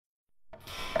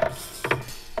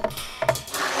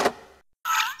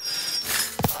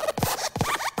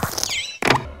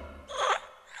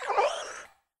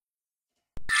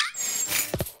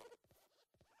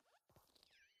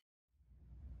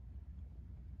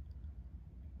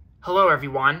Hello,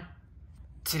 everyone.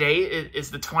 Today is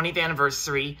the 20th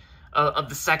anniversary of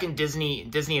the second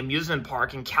Disney amusement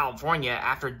park in California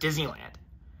after Disneyland.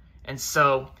 And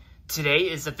so today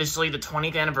is officially the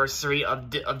 20th anniversary of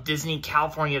Disney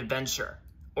California Adventure,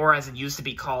 or as it used to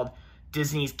be called,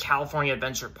 Disney's California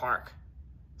Adventure Park.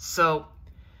 So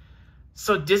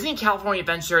Disney California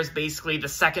Adventure is basically the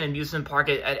second amusement park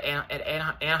at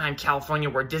Anaheim,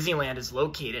 California, where Disneyland is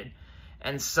located.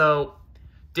 And so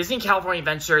Disney California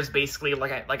Adventure is basically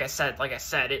like I said,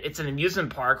 it's an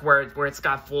amusement park where it's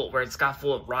got full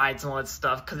of rides and all that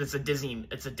stuff because it's a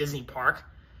Disney park.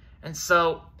 And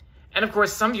of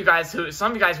course some of you guys who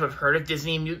have heard of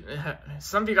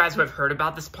some of you guys who have heard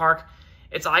about this park,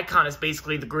 its icon is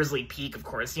basically the Grizzly Peak, of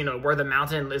course, where the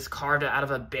mountain is carved out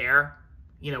of a bear,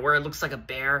 where it looks like a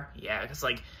bear. Yeah,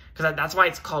 because that's why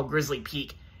it's called Grizzly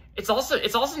Peak. It's also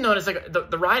known as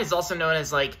the ride is also known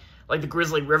as like the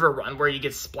Grizzly River Run, where you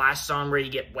get splashed on, where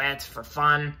you get wet for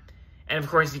fun. And of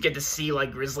course you get to see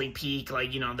like Grizzly Peak,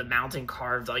 the mountain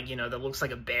carved, that looks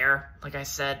like a bear, like I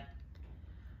said.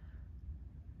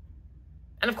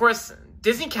 And of course,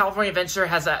 Disney California Adventure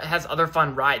has other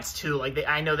fun rides too.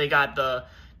 I know they got the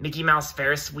Mickey Mouse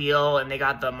Ferris wheel, and they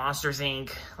got the Monsters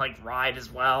Inc. ride as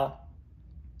well.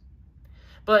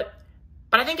 But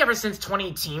I think ever since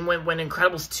 2018, when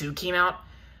Incredibles 2 came out,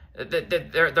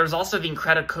 there's also the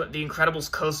Incredibles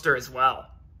coaster as well.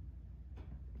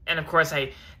 And of course,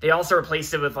 they also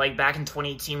replaced it with, back in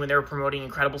 2018 when they were promoting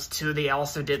Incredibles 2, they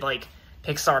also did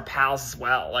Pixar Pals as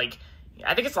well.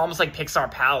 I think it's almost like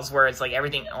Pixar Pals, where it's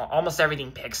almost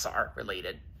everything Pixar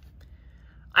related.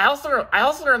 I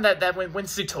also learned that when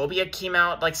Zootopia came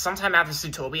out, sometime after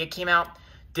Zootopia came out,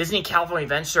 Disney California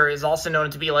Adventure is also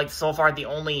known to be so far the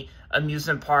only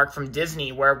amusement park from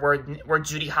Disney where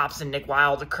Judy Hopps and Nick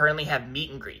Wilde currently have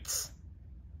meet and greets.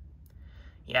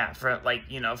 Yeah,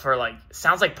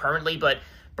 sounds like permanently, but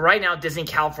right now Disney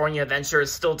California Adventure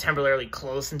is still temporarily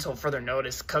closed until further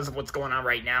notice because of what's going on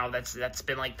right now. That's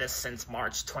been like this since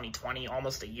March 2020,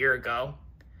 almost a year ago.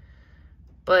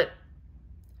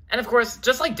 And of course,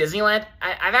 just like Disneyland,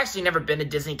 I've actually never been to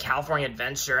Disney California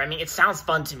Adventure. I mean, it sounds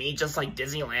fun to me, just like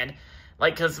Disneyland.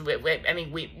 Because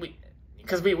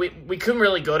we couldn't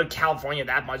really go to California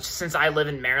that much since I live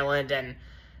in Maryland, and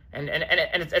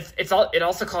it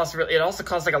also costs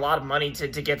a lot of money to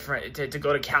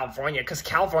go to California, because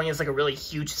California is a really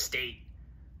huge state.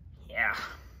 Yeah.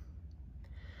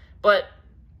 But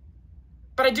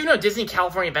I do know Disney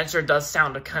California Adventure does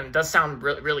sound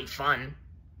really fun.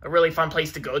 A really fun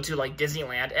place to go to, like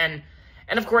Disneyland. And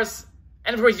of course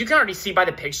you can already see by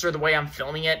the picture, the way I'm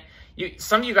filming it.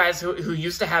 Some of you guys who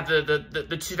used to have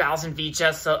the 2000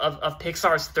 VHS of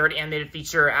Pixar's third animated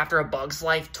feature After a Bug's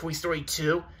Life, Toy Story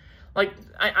 2.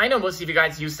 I know most of you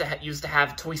guys used to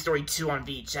have Toy Story 2 on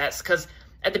VHS, because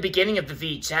at the beginning of the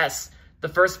VHS, the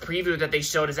first preview that they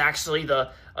showed is actually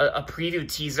a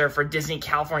preview teaser for Disney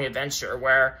California Adventure,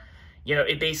 where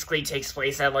it basically takes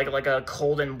place at a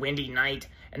cold and windy night,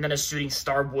 and then a shooting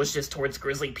star whooshes towards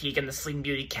Grizzly Peak and the Sleeping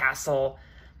Beauty Castle,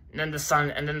 and then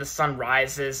the sun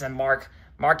rises, and Mark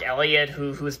Elliott,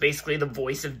 who is basically the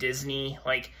voice of Disney,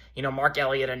 Mark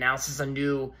Elliott announces a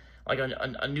new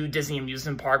Disney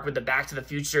amusement park with the Back to the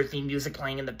Future theme music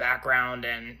playing in the background,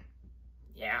 and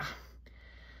yeah.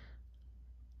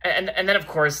 And then of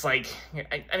course, I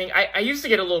used to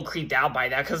get a little creeped out by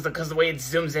that because the way it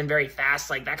zooms in very fast,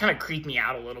 that kind of creeped me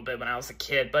out a little bit when I was a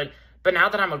kid. But now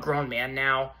that I'm a grown man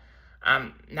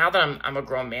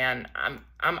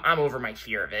I'm over my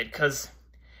fear of it, because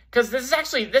this is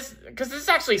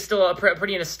actually still a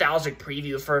pretty nostalgic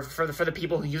preview for the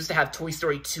people who used to have Toy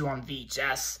Story 2 on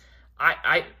VHS.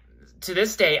 To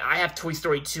this day I have Toy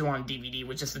Story 2 on DVD,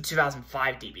 which is the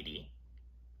 2005 DVD.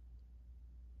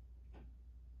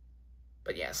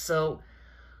 But yeah,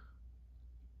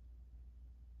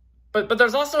 But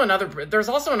there's also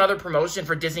another promotion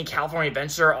for Disney California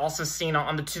Adventure, also seen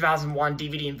on the 2001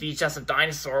 DVD and VHS of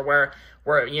Dinosaur, where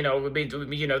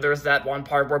there's that one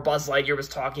part where Buzz Lightyear was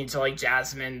talking to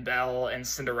Jasmine, Belle, and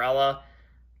Cinderella.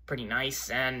 Pretty nice.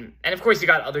 And of course you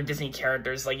got other Disney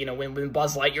characters, when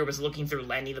Buzz Lightyear was looking through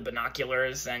Lenny the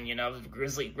binoculars, and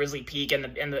Grizzly Peak and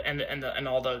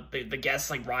all the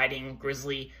guests riding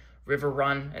Grizzly River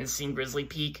Run and seeing Grizzly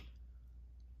Peak.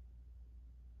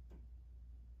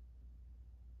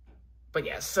 But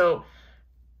yeah,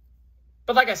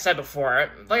 but like I said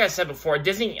before,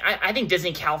 Disney. I think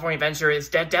Disney California Adventure is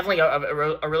definitely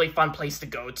a really fun place to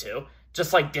go to,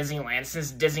 just like Disneyland.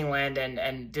 Since Disneyland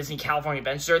and Disney California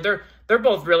Adventure, they're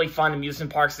both really fun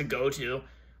amusement parks to go to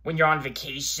when you're on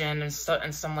vacation and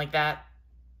something like that.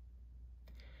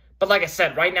 But like I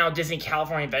said, right now, Disney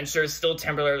California Adventure is still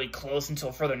temporarily closed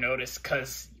until further notice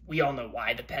because we all know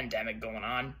why, the pandemic going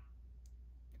on.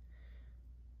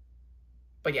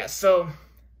 But yeah, so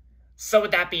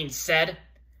with that being said,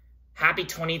 happy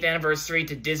 20th anniversary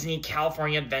to Disney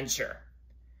California Adventure.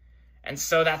 And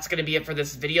so that's going to be it for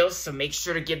this video. So make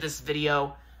sure to give this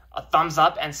video a thumbs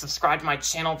up and subscribe to my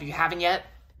channel if you haven't yet.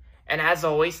 And as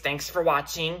always, thanks for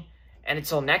watching. And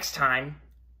until next time,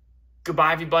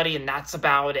 goodbye everybody, and that's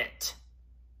about it.